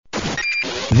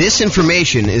This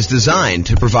information is designed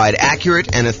to provide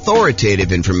accurate and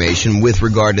authoritative information with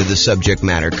regard to the subject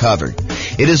matter covered.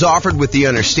 It is offered with the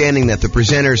understanding that the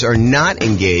presenters are not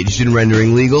engaged in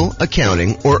rendering legal,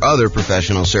 accounting, or other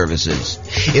professional services.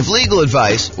 If legal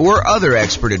advice or other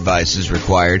expert advice is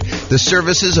required, the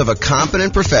services of a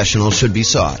competent professional should be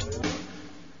sought.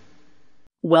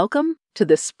 Welcome to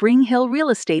the Spring Hill Real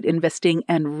Estate Investing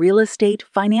and Real Estate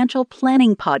Financial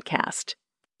Planning Podcast.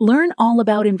 Learn all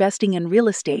about investing in real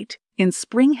estate in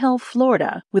Spring Hill,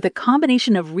 Florida, with a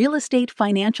combination of real estate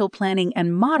financial planning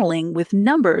and modeling with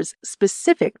numbers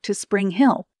specific to Spring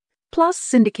Hill, plus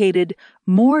syndicated,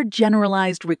 more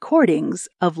generalized recordings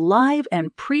of live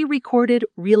and pre-recorded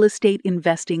real estate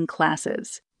investing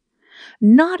classes.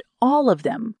 Not all of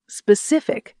them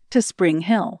specific to Spring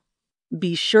Hill.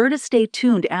 Be sure to stay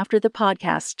tuned after the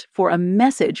podcast for a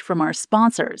message from our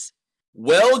sponsors.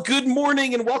 Well, good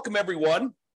morning and welcome,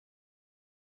 everyone.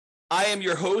 I am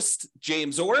your host,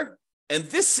 James Orr, and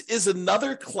this is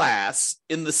another class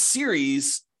in the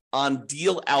series on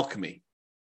Deal Alchemy.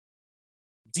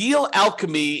 Deal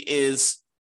Alchemy is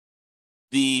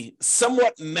the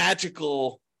somewhat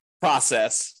magical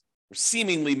process, or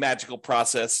seemingly magical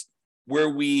process, where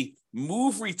we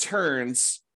move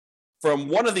returns from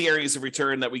one of the areas of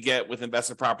return that we get with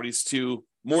investment properties to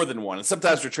more than one. And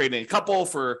sometimes we're trading a couple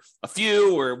for a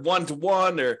few or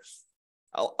one-to-one,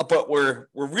 but we're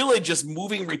really just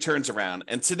moving returns around.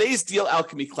 And today's Deal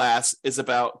Alchemy class is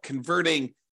about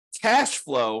converting cash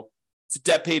flow to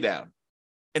debt pay down.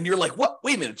 And you're like, what?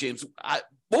 Wait a minute, James.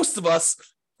 Most of us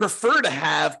prefer to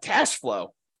have cash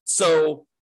flow. So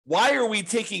why are we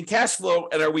taking cash flow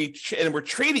and we're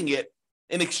trading it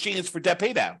in exchange for debt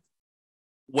pay down?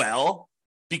 Well,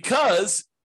 because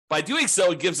by doing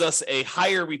so, it gives us a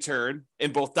higher return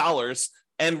in both dollars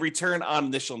and return on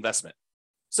initial investment.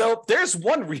 So there's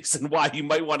one reason why you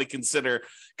might want to consider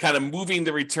kind of moving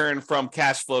the return from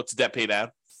cash flow to debt pay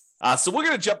down. So we're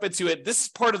going to jump into it. This is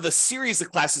part of the series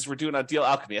of classes we're doing on Deal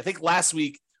Alchemy. I think last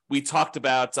week we talked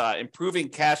about improving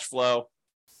cash flow.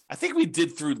 I think we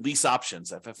did through lease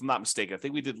options, if I'm not mistaken. I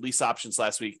think we did lease options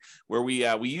last week where we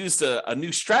used a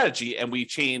new strategy and we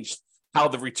changed how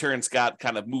the returns got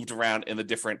kind of moved around in the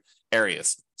different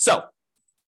areas. So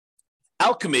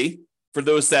alchemy, for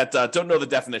those that don't know the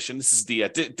definition, this is the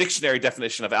dictionary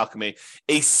definition of alchemy,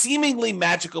 a seemingly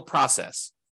magical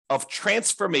process of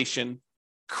transformation,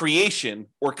 creation,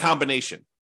 or combination.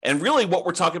 And really what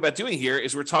we're talking about doing here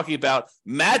is we're talking about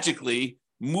magically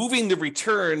moving the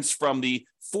returns from the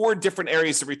 4 different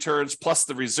areas of returns plus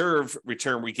the reserve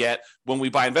return we get when we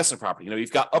buy investment property.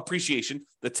 You've got appreciation,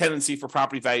 the tendency for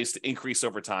property values to increase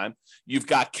over time. You've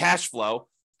got cash flow,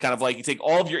 kind of like you take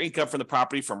all of your income from the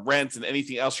property, from rent and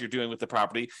anything else you're doing with the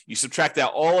property. You subtract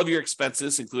out all of your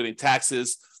expenses, including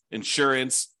taxes,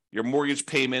 insurance, your mortgage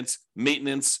payments,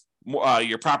 maintenance,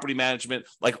 your property management,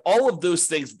 like all of those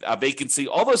things, vacancy,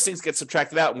 all those things get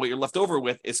subtracted out. And what you're left over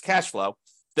with is cash flow.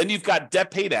 Then you've got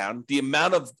debt pay down, the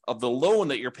amount of the loan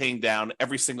that you're paying down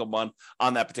every single month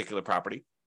on that particular property.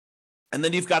 And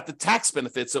then you've got the tax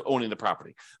benefits of owning the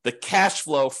property. The cash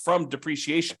flow from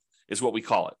depreciation is what we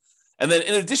call it. And then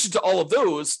in addition to all of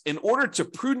those, in order to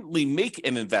prudently make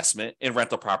an investment in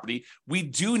rental property, we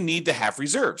do need to have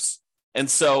reserves. And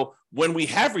so when we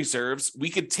have reserves, we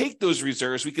could take those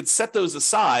reserves, we could set those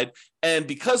aside. And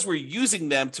because we're using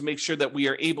them to make sure that we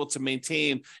are able to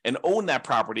maintain and own that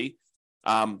property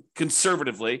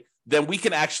conservatively, then we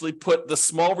can actually put the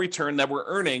small return that we're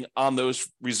earning on those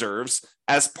reserves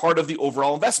as part of the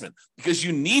overall investment. Because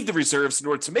you need the reserves in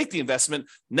order to make the investment,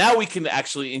 now we can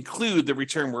actually include the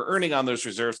return we're earning on those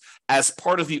reserves as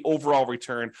part of the overall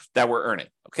return that we're earning,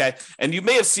 okay? And you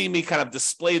may have seen me kind of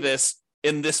display this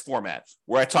in this format,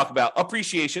 where I talk about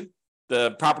appreciation,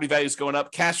 the property values going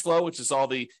up, cash flow, which is all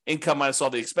the income minus all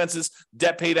the expenses,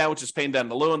 debt pay down, which is paying down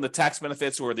the loan, the tax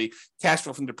benefits or the cash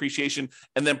flow from depreciation,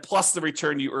 and then plus the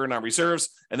return you earn on reserves.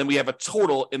 And then we have a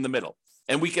total in the middle.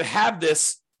 And we can have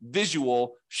this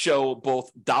visual show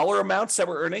both dollar amounts that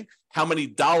we're earning, how many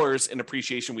dollars in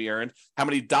appreciation we earned, how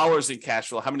many dollars in cash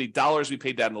flow, how many dollars we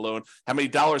paid down the loan, how many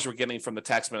dollars we're getting from the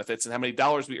tax benefits, and how many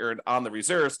dollars we earned on the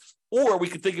reserves. Or we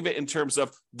could think of it in terms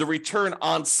of the return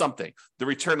on something, the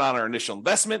return on our initial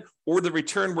investment, or the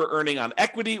return we're earning on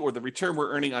equity, or the return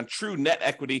we're earning on true net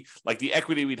equity, like the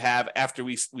equity we'd have after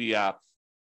we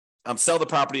sell the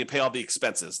property and pay all the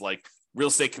expenses, like real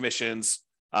estate commissions,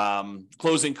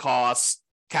 closing costs,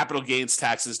 capital gains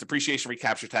taxes, depreciation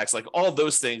recapture tax, like all of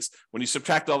those things. When you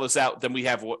subtract all those out, then we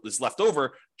have what is left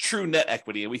over, true net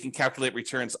equity, and we can calculate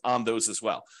returns on those as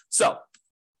well. So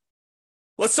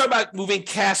let's talk about moving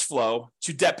cash flow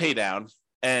to debt pay down.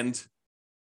 And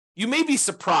you may be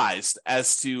surprised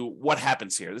as to what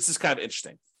happens here. This is kind of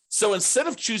interesting. So instead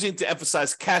of choosing to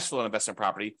emphasize cash flow on investment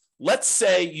property, let's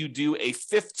say you do a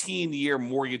 15-year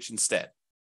mortgage instead.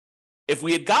 If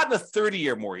we had gotten a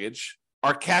 30-year mortgage,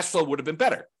 our cash flow would have been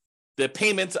better. The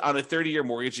payment on a 30-year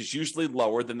mortgage is usually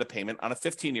lower than the payment on a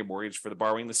 15-year mortgage for the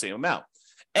borrowing the same amount.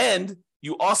 And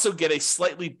you also get a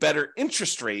slightly better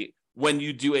interest rate when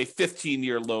you do a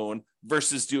 15-year loan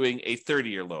versus doing a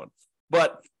 30-year loan.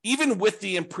 But even with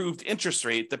the improved interest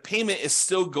rate, the payment is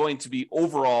still going to be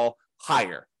overall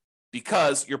higher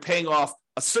because you're paying off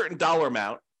a certain dollar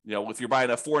amount. You know, if you're buying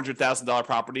a $400,000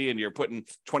 property and you're putting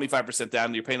 25% down,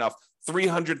 and you're paying off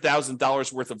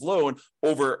 $300,000 worth of loan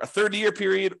over a 30-year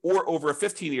period or over a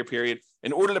 15-year period.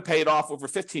 In order to pay it off over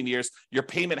 15 years, your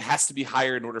payment has to be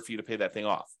higher in order for you to pay that thing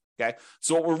off. Okay,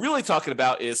 so what we're really talking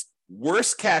about is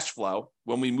worse cash flow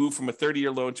when we move from a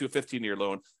 30-year loan to a 15-year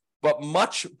loan, but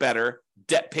much better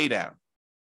debt pay down.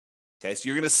 Okay, so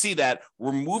you're going to see that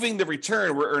we're moving the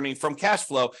return we're earning from cash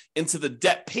flow into the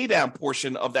debt pay down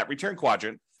portion of that return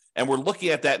quadrant, and we're looking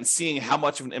at that and seeing how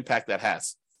much of an impact that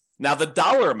has. Now, the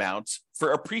dollar amount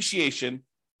for appreciation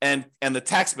and the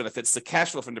tax benefits, the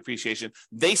cash flow from depreciation,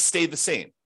 they stay the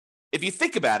same. If you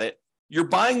think about it, you're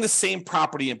buying the same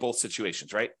property in both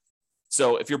situations, right?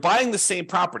 So if you're buying the same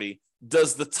property,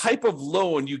 does the type of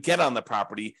loan you get on the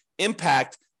property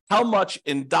impact how much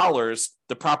in dollars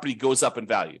the property goes up in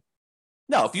value?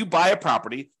 No, if you buy a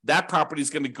property, that property is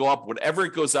going to go up whatever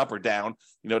it goes up or down,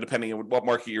 you know, depending on what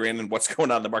market you're in and what's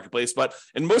going on in the marketplace. But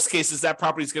in most cases, that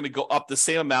property is going to go up the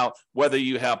same amount, whether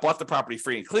you have bought the property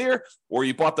free and clear, or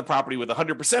you bought the property with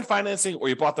 100% financing, or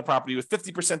you bought the property with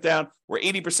 50% down or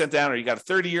 80% down, or you got a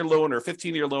 30-year loan or a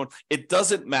 15-year loan. It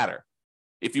doesn't matter.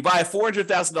 If you buy a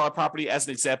 $400,000 property, as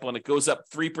an example, and it goes up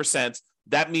 3%,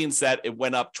 that means that it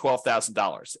went up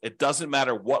 $12,000. It doesn't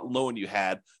matter what loan you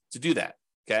had to do that,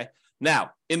 okay?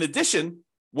 Now, in addition,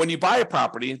 when you buy a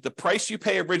property, the price you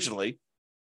pay originally,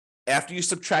 after you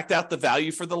subtract out the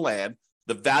value for the land,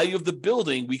 the value of the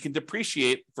building we can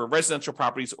depreciate for residential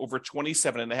properties over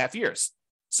 27 and a half years.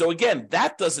 So again,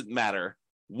 that doesn't matter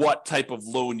what type of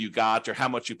loan you got or how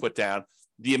much you put down.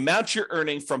 The amount you're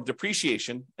earning from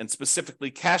depreciation, and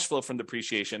specifically cash flow from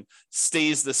depreciation,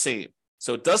 stays the same.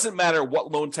 So it doesn't matter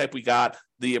what loan type we got,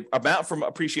 the amount from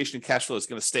appreciation and cash flow is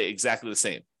going to stay exactly the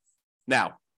same.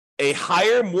 Now, a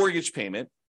higher mortgage payment,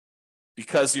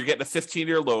 because you're getting a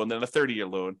 15-year loan than a 30-year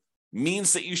loan,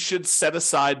 means that you should set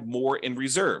aside more in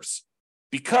reserves.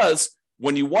 Because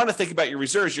when you want to think about your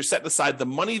reserves, you're setting aside the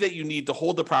money that you need to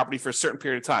hold the property for a certain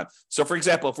period of time. So for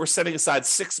example, if we're setting aside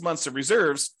 6 months of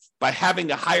reserves, by having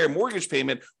a higher mortgage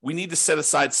payment, we need to set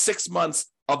aside 6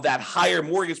 months of that higher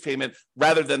mortgage payment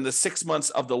rather than the 6 months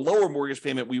of the lower mortgage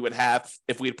payment we would have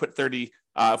if we had put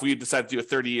if we had decided to do a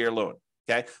 30-year loan.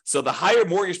 Okay, so the higher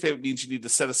mortgage payment means you need to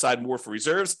set aside more for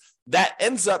reserves. That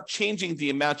ends up changing the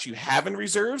amount you have in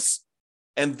reserves,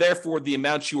 and therefore the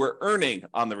amount you are earning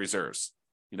on the reserves.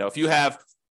 You know, if you have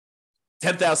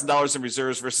 $10,000 in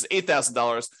reserves versus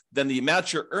 $8,000, then the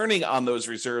amount you're earning on those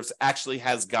reserves actually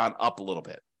has gone up a little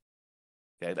bit.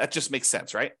 Okay, that just makes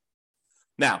sense, right?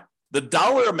 Now, the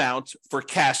dollar amount for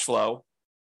cash flow,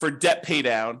 for debt pay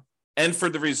down, and for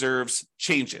the reserves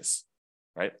changes,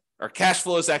 right? Our cash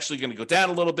flow is actually going to go down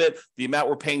a little bit. The amount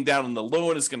we're paying down on the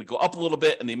loan is going to go up a little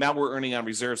bit, and the amount we're earning on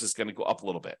reserves is going to go up a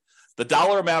little bit. The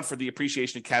dollar amount for the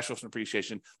appreciation and cash flow from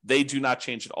appreciation, they do not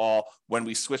change at all when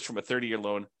we switch from a 30-year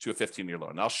loan to a 15-year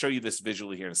loan. And I'll show you this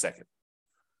visually here in a second.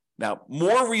 Now,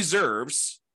 more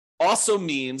reserves also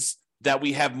means that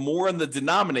we have more in the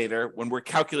denominator when we're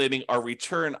calculating our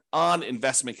return on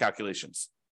investment calculations,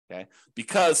 okay?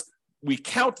 Because we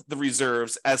count the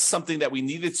reserves as something that we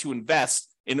needed to invest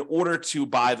in order to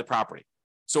buy the property.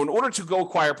 So in order to go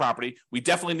acquire property, we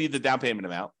definitely need the down payment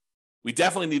amount. We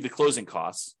definitely need the closing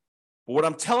costs. But what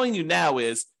I'm telling you now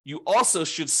is you also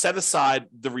should set aside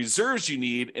the reserves you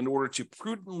need in order to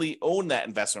prudently own that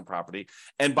investment property.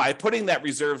 And by putting that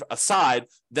reserve aside,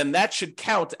 then that should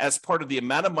count as part of the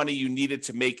amount of money you needed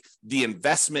to make the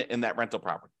investment in that rental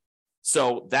property.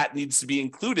 So that needs to be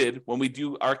included when we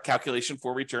do our calculation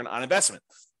for return on investment.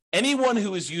 Anyone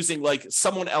who is using like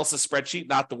someone else's spreadsheet,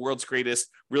 not the world's greatest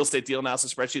real estate deal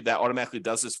analysis spreadsheet that automatically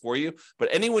does this for you, but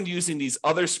anyone using these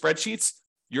other spreadsheets,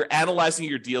 you're analyzing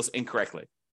your deals incorrectly.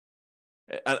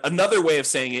 Another way of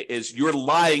saying it is you're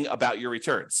lying about your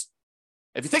returns.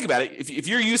 If you think about it, if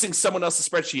you're using someone else's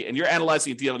spreadsheet and you're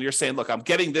analyzing a deal and you're saying, look, I'm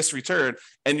getting this return,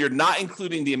 and you're not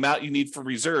including the amount you need for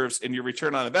reserves in your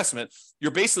return on investment,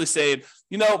 you're basically saying,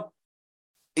 you know,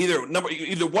 either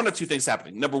one or two things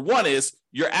happening. Number one is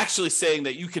you're actually saying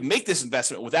that you can make this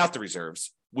investment without the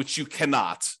reserves, which you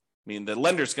cannot. I mean, the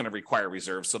lender's going to require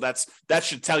reserves. So that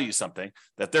should tell you something,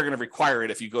 that they're going to require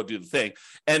it if you go do the thing.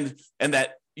 And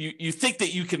that you think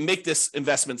that you can make this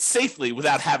investment safely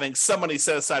without having some money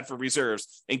set aside for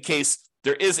reserves in case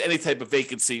there is any type of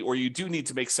vacancy, or you do need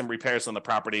to make some repairs on the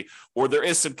property, or there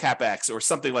is some CapEx or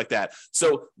something like that.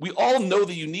 So we all know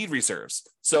that you need reserves.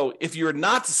 So if you're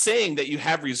not saying that you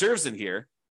have reserves in here,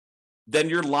 then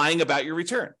you're lying about your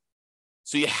return.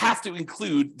 So you have to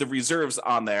include the reserves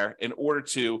on there in order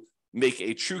to make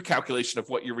a true calculation of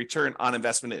what your return on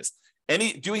investment is.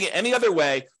 Doing it any other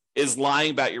way is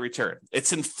lying about your return.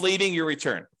 It's inflating your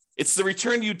return. It's the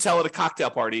return you tell at a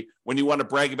cocktail party when you want to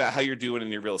brag about how you're doing in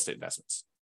your real estate investments,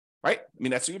 right? I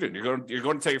mean, that's what you're doing. You're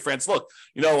going to tell your friends, look,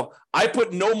 I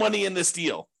put no money in this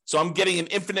deal, so I'm getting an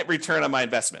infinite return on my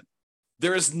investment.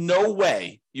 There is no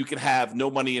way you can have no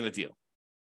money in a deal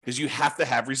because you have to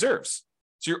have reserves.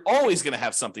 So you're always going to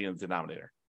have something in the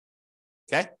denominator.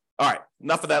 Okay? All right.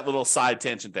 Enough of that little side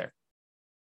tangent there.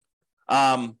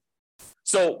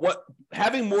 So what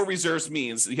having more reserves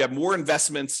means, you have more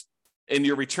investments in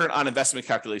your return on investment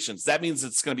calculations. That means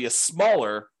it's going to be a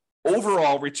smaller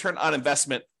overall return on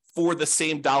investment for the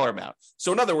same dollar amount.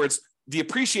 So in other words, the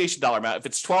appreciation dollar amount, if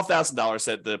it's $12,000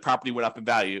 that the property went up in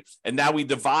value, and now we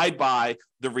divide by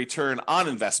the return on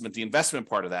investment, the investment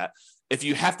part of that, if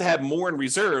you have to have more in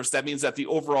reserves, that means that the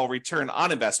overall return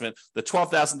on investment, the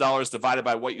 $12,000 divided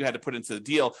by what you had to put into the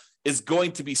deal, is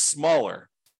going to be smaller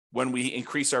when we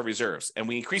increase our reserves. And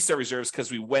we increased our reserves because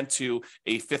we went to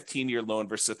a 15-year loan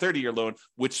versus a 30-year loan,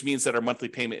 which means that our monthly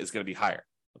payment is going to be higher.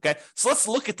 Okay, so let's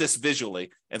look at this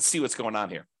visually and see what's going on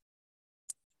here.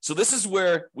 So this is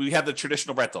where we have the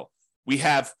traditional rental. We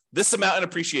have this amount in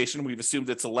appreciation. We've assumed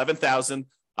it's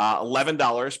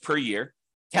 $11,011 per year.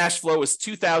 Cash flow is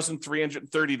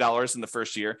 $2,330 in the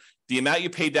first year. The amount you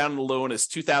pay down in the loan is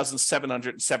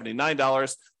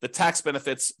 $2,779. The tax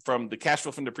benefits from the cash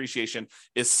flow from depreciation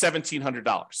is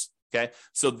 $1,700. Okay,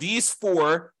 so these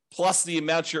four plus the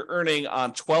amount you're earning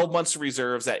on 12 months of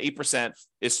reserves at 8%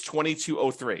 is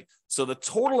 $2,203. So the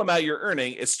total amount you're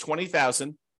earning is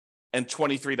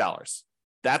 $20,023.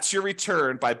 That's your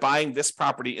return by buying this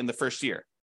property in the first year.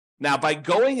 Now, by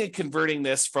going and converting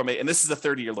this and this is a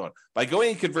 30-year loan, by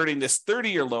going and converting this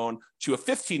 30-year loan to a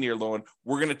 15-year loan,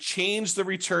 we're going to change the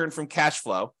return from cash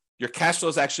flow. Your cash flow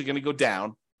is actually going to go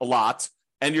down a lot,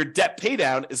 and your debt pay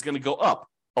down is going to go up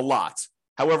a lot.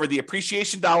 However, the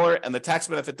appreciation dollar and the tax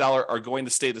benefit dollar are going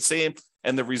to stay the same,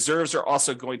 and the reserves are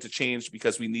also going to change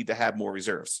because we need to have more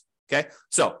reserves. Okay,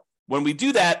 so when we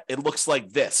do that, it looks like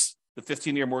this, the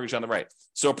 15-year mortgage on the right.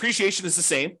 So appreciation is the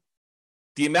same.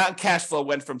 The amount in cash flow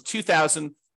went from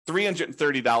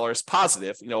 $2,330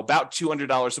 positive, about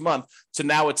 $200 a month, to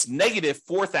now it's negative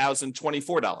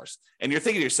 $4,024. And you're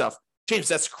thinking to yourself, James,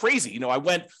 that's crazy. I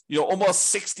went,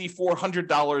 almost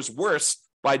 $6,400 worse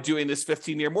by doing this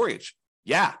 15-year mortgage.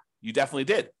 Yeah, you definitely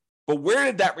did. But where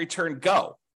did that return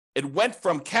go? It went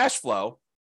from cash flow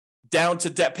down to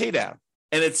debt pay down.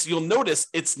 And you'll notice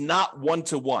it's not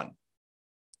one-to-one.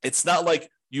 It's not like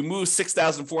you move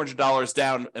 $6,400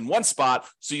 down in one spot,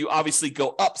 so you obviously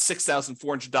go up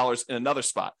 $6,400 in another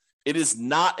spot. It is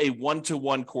not a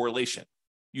one-to-one correlation.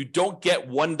 You don't get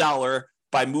 $1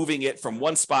 by moving it from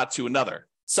one spot to another.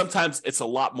 Sometimes it's a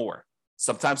lot more.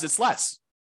 Sometimes it's less.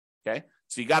 Okay,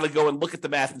 so you got to go and look at the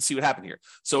math and see what happened here.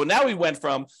 So now we went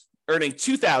from earning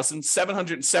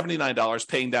 $2,779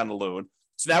 paying down the loan.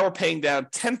 So now we're paying down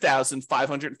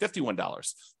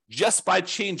 $10,551. Just by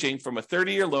changing from a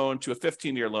 30-year loan to a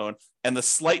 15-year loan and the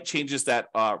slight changes that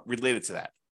are related to that.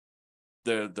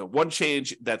 The one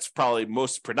change that's probably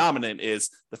most predominant is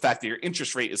the fact that your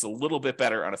interest rate is a little bit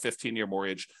better on a 15-year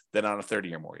mortgage than on a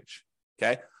 30-year mortgage.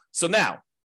 Okay, so now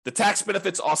the tax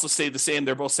benefits also stay the same.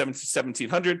 They're both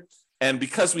 $1,700. And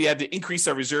because we had to increase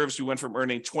our reserves, we went from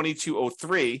earning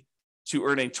 $2,203 to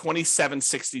earning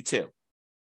 $2,762.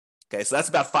 Okay, so that's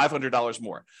about $500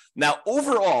 more. Now,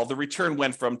 overall, the return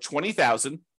went from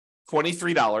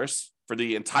 $20,023 for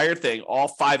the entire thing, all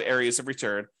 5 areas of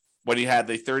return, when you had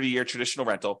the 30-year traditional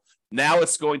rental. Now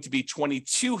it's going to be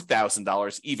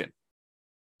 $22,000 even.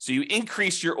 So you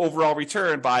increase your overall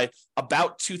return by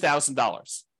about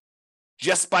 $2,000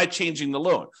 just by changing the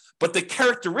loan. But the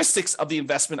characteristics of the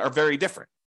investment are very different,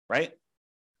 right?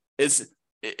 Is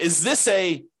this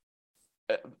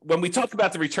when we talk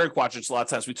about the return quadrants, a lot of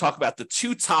times we talk about the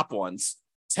 2 top ones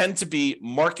tend to be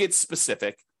market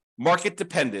specific, market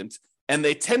dependent, and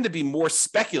they tend to be more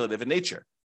speculative in nature.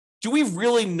 Do we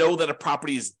really know that a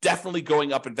property is definitely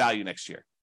going up in value next year?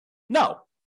 No.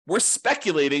 we're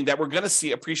speculating that we're going to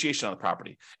see appreciation on the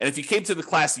property. And if you came to the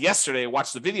class yesterday,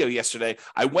 watched the video yesterday,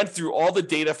 I went through all the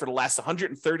data for the last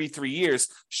 133 years,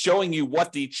 showing you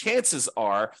what the chances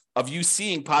are of you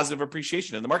seeing positive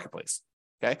appreciation in the marketplace.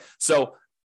 Okay, so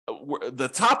the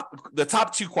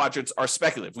top two quadrants are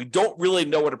speculative. We don't really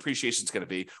know what appreciation is going to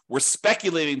be. We're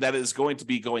speculating that it is going to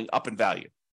be going up in value.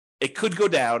 It could go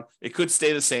down. It could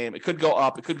stay the same. It could go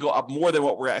up. It could go up more than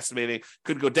what we're estimating. It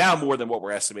could go down more than what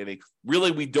we're estimating. Really,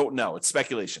 we don't know. It's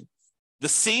speculation. The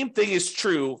same thing is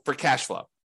true for cash flow.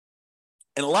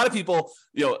 And a lot of people,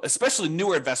 especially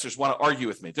newer investors, want to argue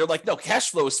with me. They're like, no,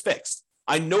 cash flow is fixed.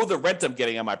 I know the rent I'm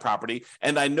getting on my property,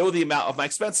 and I know the amount of my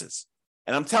expenses.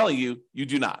 And I'm telling you, you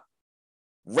do not.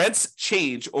 Rents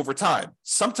change over time.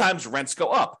 Sometimes rents go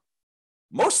up.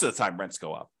 Most of the time, rents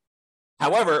go up.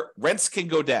 However, rents can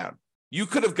go down. You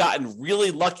could have gotten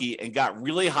really lucky and got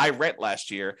really high rent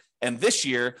last year. And this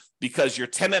year, because your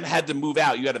tenant had to move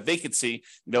out, you had a vacancy,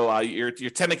 your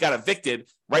tenant got evicted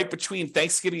right between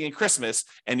Thanksgiving and Christmas,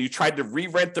 and you tried to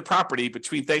re-rent the property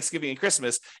between Thanksgiving and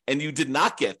Christmas, and you did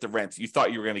not get the rent you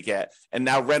thought you were going to get, and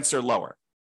now rents are lower.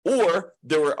 Or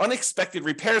there were unexpected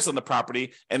repairs on the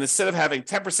property, and instead of having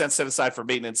 10% set aside for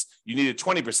maintenance, you needed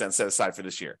 20% set aside for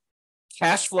this year.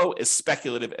 Cash flow is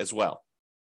speculative as well.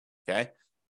 Okay,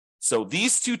 so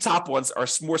these two top ones are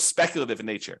more speculative in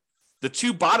nature. The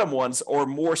two bottom ones are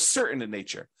more certain in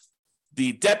nature.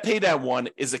 The debt paydown one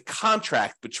is a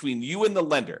contract between you and the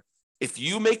lender. If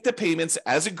you make the payments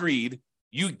as agreed,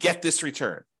 you get this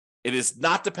return. It is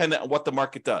not dependent on what the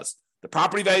market does. The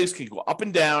property values can go up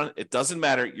and down. It doesn't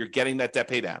matter. You're getting that debt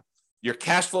paydown. Your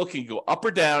cash flow can go up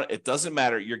or down. It doesn't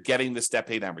matter. You're getting this debt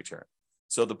paydown return.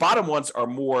 So the bottom ones are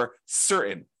more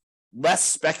certain, less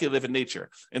speculative in nature.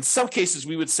 In some cases,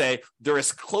 we would say they're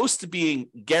as close to being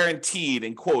guaranteed,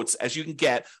 in quotes, as you can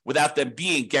get without them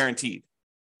being guaranteed.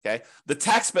 Okay. The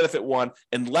tax benefit one,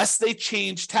 unless they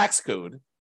change tax code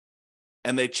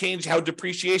and they change how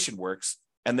depreciation works,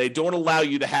 and they don't allow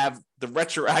you to have the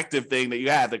retroactive thing that you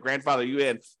had, the grandfather you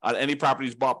in on any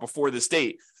properties bought before this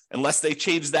date, unless they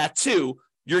change that too,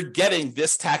 you're getting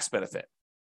this tax benefit.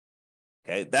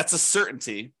 Okay. That's a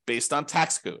certainty based on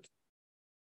tax code.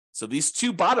 So these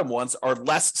two bottom ones are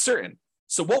less certain.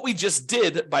 So what we just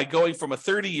did by going from a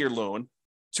 30-year loan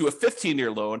to a 15-year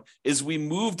loan is we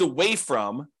moved away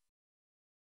from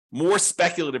more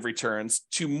speculative returns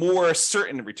to more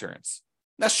certain returns.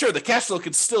 Now, sure, the cash flow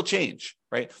can still change,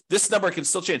 right? This number can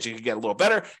still change. It can get a little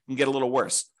better, it can get a little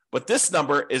worse. But this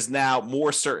number is now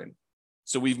more certain.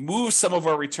 So we've moved some of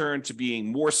our return to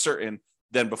being more certain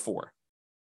than before.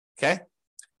 Okay?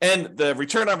 And the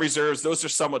return on reserves, those are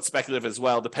somewhat speculative as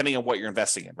well, depending on what you're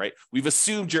investing in, right? We've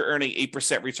assumed you're earning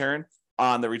 8% return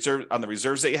on the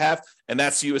reserves that you have, and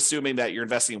that's you assuming that you're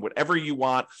investing in whatever you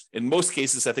want. In most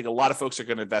cases, I think a lot of folks are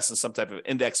going to invest in some type of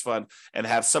index fund and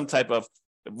have some type of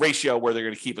ratio where they're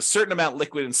going to keep a certain amount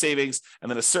liquid in savings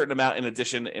and then a certain amount in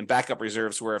addition in backup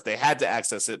reserves, where if they had to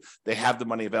access it, they have the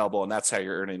money available, and that's how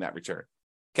you're earning that return.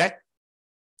 Okay?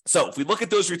 So if we look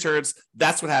at those returns,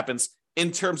 that's what happens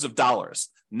in terms of dollars.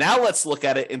 Now let's look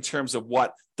at it in terms of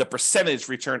what the percentage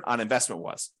return on investment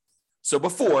was. So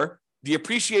before, the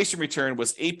appreciation return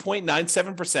was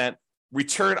 8.97%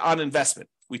 return on investment.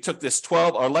 We took this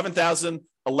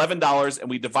 $11,011 and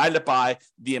we divided it by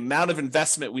the amount of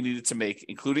investment we needed to make,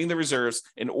 including the reserves,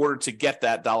 in order to get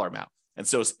that dollar amount. And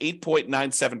so it's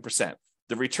 8.97%.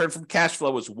 The return from cash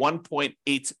flow was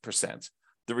 1.8%.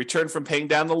 The return from paying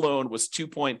down the loan was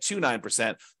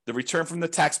 2.29%. The return from the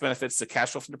tax benefits, the cash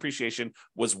flow from depreciation,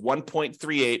 was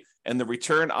 1.38%, and the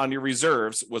return on your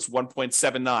reserves was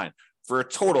 1.79%, for a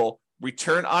total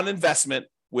return on investment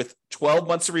with 12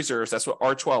 months of reserves, that's what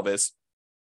R12 is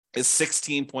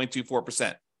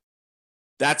 16.24%.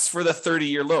 That's for the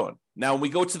 30-year loan. Now, when we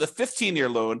go to the 15-year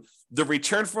loan, the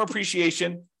return from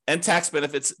appreciation and tax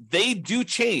benefits, they do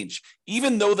change,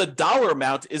 even though the dollar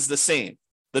amount is the same.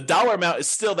 The dollar amount is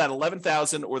still that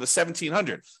 $11,000 or the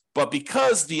 $1,700, but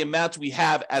because the amount we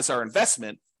have as our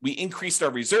investment, we increased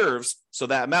our reserves, so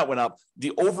that amount went up.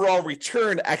 The overall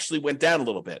return actually went down a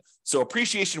little bit. So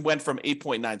appreciation went from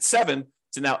 8.97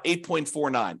 to now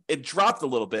 8.49. It dropped a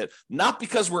little bit, not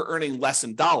because we're earning less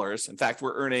in dollars. In fact,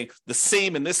 we're earning the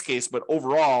same in this case, but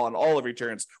overall on all of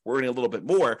returns, we're earning a little bit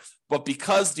more. But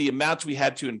because the amount we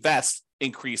had to invest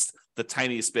increased the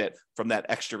tiniest bit from that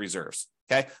extra reserves.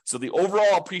 Okay, so the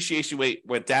overall appreciation rate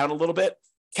went down a little bit.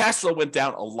 Cash flow went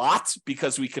down a lot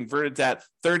because we converted that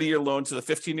 30-year loan to the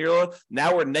 15-year loan.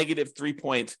 Now we're negative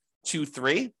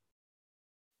 3.23.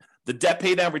 The debt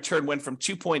paydown return went from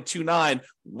 2.29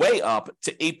 way up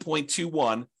to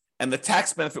 8.21, And the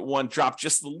tax benefit one dropped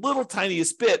just the little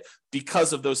tiniest bit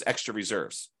because of those extra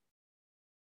reserves.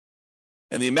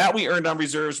 And the amount we earned on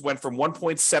reserves went from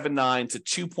 1.79 to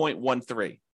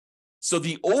 2.13. So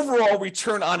the overall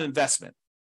return on investment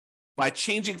by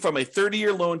changing from a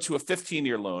 30-year loan to a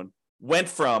 15-year loan went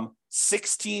from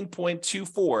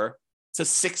 16.24 to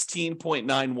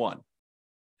 16.91.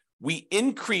 We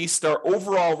increased our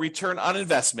overall return on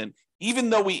investment,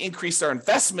 even though we increased our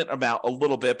investment amount a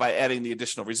little bit by adding the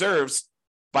additional reserves,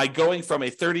 by going from a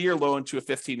 30-year loan to a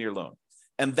 15-year loan.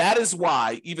 And that is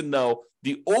why, even though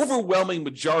the overwhelming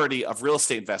majority of real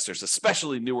estate investors,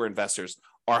 especially newer investors,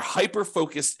 are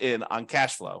hyper-focused in on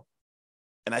cash flow,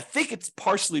 and I think it's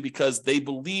partially because they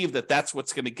believe that that's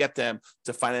what's going to get them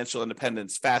to financial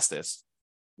independence fastest,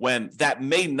 when that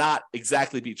may not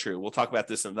exactly be true. We'll talk about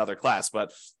this in another class,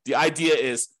 but the idea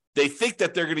is they think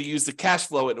that they're going to use the cash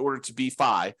flow in order to be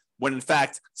FI, when in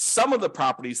fact, some of the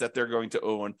properties that they're going to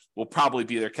own will probably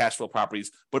be their cash flow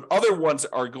properties, but other ones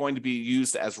are going to be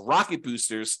used as rocket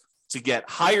boosters to get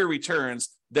higher returns.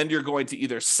 Then you're going to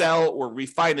either sell or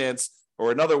refinance,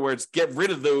 or in other words, get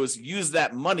rid of those, use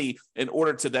that money in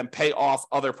order to then pay off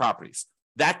other properties.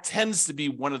 That tends to be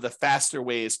one of the faster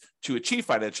ways to achieve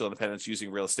financial independence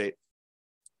using real estate.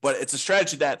 But it's a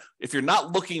strategy that if you're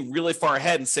not looking really far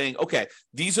ahead and saying, okay,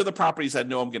 these are the properties I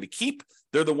know I'm going to keep,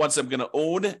 they're the ones I'm going to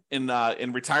own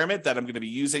in retirement that I'm going to be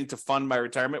using to fund my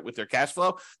retirement with their cash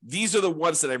flow. These are the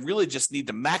ones that I really just need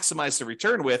to maximize the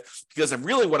return with, because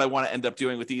really what I want to end up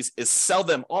doing with these is sell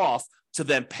them off to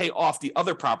then pay off the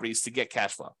other properties to get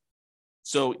cash flow.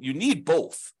 So you need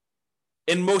both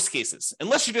in most cases,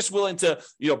 unless you're just willing to,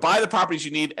 buy the properties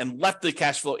you need and let the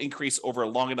cash flow increase over a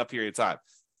long enough period of time.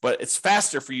 But it's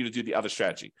faster for you to do the other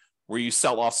strategy, where you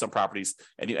sell off some properties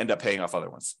and you end up paying off other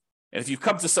ones. And if you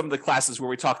come to some of the classes where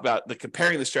we talk about the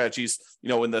comparing the strategies,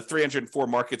 in the 304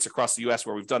 markets across the US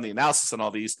where we've done the analysis on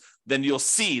all these, then you'll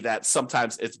see that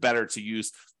sometimes it's better to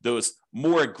use those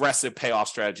more aggressive payoff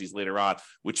strategies later on,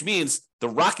 which means the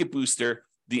rocket booster,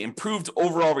 the improved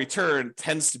overall return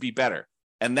tends to be better.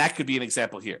 And that could be an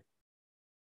example here.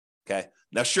 Okay.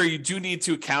 Now, sure, you do need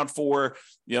to account for,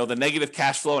 the negative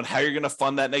cash flow and how you're going to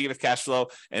fund that negative cash flow,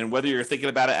 and whether you're thinking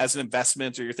about it as an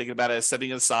investment or you're thinking about it as setting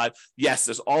it aside. Yes,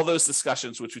 there's all those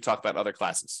discussions, which we talk about in other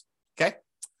classes. Okay.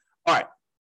 All right.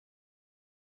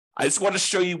 I just want to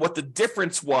show you what the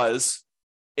difference was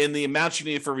in the amount you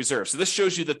needed for reserves. So this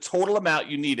shows you the total amount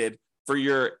you needed for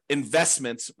your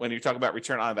investments when you're talking about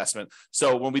return on investment.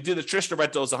 So when we do the traditional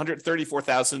rental, it's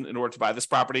 $134,000 in order to buy this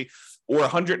property, or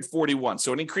 $141,000.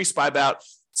 So it increased by about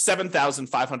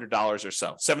 $7,500 or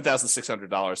so.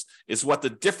 $7,600 is what the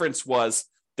difference was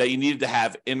that you needed to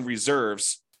have in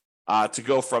reserves to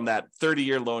go from that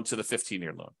 30-year loan to the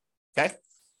 15-year loan. Okay.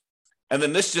 And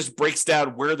then this just breaks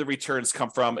down where the returns come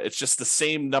from. It's just the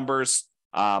same numbers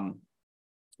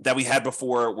that we had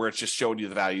before, where it's just showing you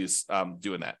the values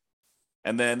doing that.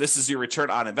 And then this is your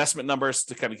return on investment numbers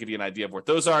to kind of give you an idea of what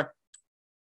those are.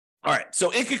 All right.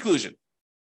 So in conclusion,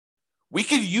 we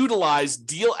could utilize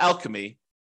deal alchemy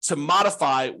to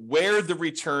modify where the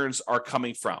returns are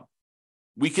coming from.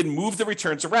 We can move the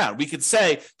returns around. We could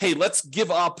say, hey, let's give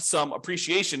up some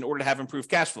appreciation in order to have improved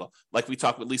cash flow, like we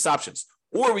talked with lease options.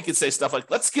 Or we could say stuff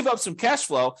like, let's give up some cash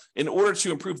flow in order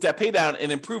to improve debt pay down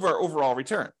and improve our overall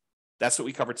return. That's what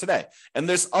we covered today. And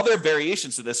there's other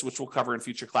variations to this, which we'll cover in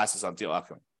future classes on deal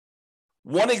alchemy.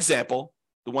 One example,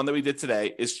 the one that we did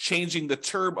today, is changing the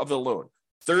term of the loan,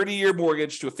 30-year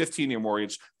mortgage to a 15-year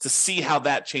mortgage, to see how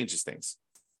that changes things.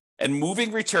 And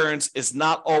moving returns is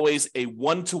not always a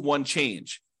one-to-one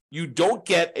change. You don't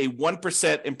get a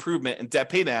 1% improvement in debt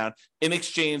pay down in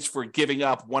exchange for giving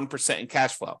up 1% in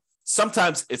cash flow.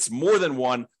 Sometimes it's more than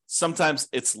one, sometimes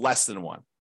it's less than one.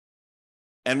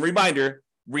 And reminder,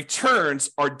 returns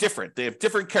are different. They have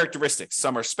different characteristics.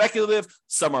 Some are speculative,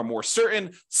 some are more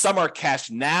certain, some are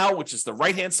cash now, which is the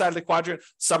right-hand side of the quadrant,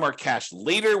 some are cash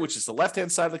later, which is the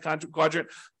left-hand side of the quadrant.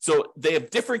 So they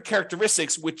have different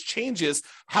characteristics, which changes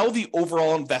how the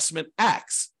overall investment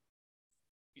acts.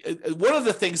 One of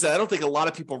the things that I don't think a lot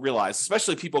of people realize,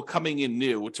 especially people coming in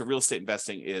new to real estate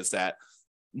investing, is that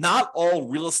not all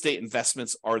real estate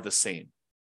investments are the same,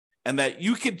 and that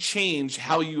you can change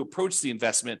how you approach the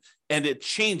investment, and it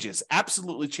changes,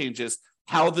 absolutely changes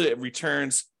how the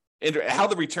returns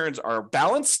are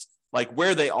balanced, like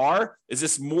where they are. Is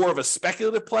this more of a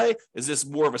speculative play? Is this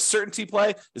more of a certainty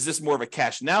play? Is this more of a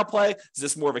cash now play? Is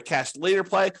this more of a cash later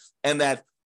play? And that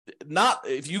not,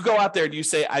 if you go out there and you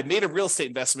say, I made a real estate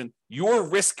investment, your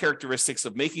risk characteristics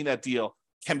of making that deal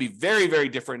can be very, very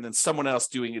different than someone else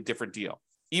doing a different deal,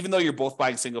 even though you're both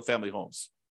buying single family homes.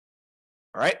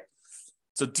 All right.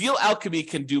 So Deal Alchemy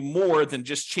can do more than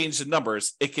just change the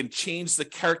numbers. It can change the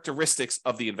characteristics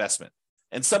of the investment.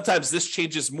 And sometimes this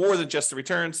changes more than just the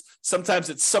returns. Sometimes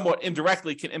it somewhat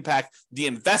indirectly can impact the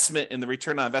investment in the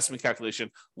return on investment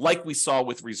calculation, like we saw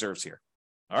with reserves here.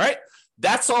 All right,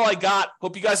 that's all I got.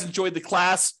 Hope you guys enjoyed the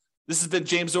class. This has been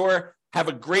James Orr. Have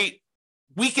a great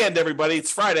weekend, everybody.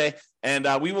 It's Friday, and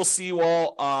we will see you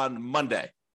all on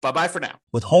Monday. Bye-bye for now.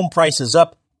 With home prices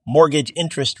up, mortgage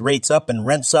interest rates up, and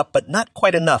rents up, but not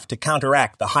quite enough to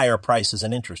counteract the higher prices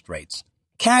and interest rates.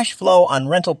 Cash flow on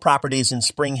rental properties in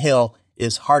Spring Hill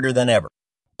is harder than ever.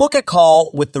 Book a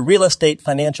call with the Real Estate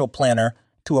Financial Planner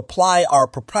to apply our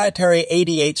proprietary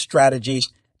 88 strategies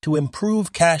to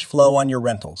improve cash flow on your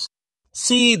rentals.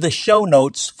 See the show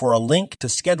notes for a link to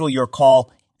schedule your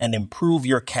call and improve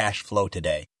your cash flow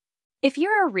today. If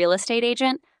you're a real estate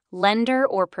agent, lender,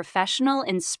 or professional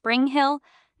in Spring Hill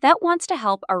that wants to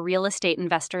help our real estate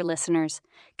investor listeners,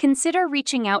 consider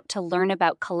reaching out to learn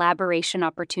about collaboration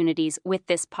opportunities with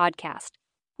this podcast.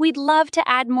 We'd love to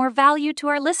add more value to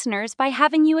our listeners by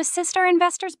having you assist our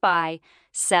investors buy,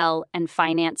 sell, and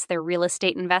finance their real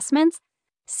estate investments.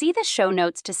 See the show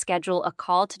notes to schedule a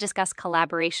call to discuss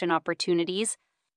collaboration opportunities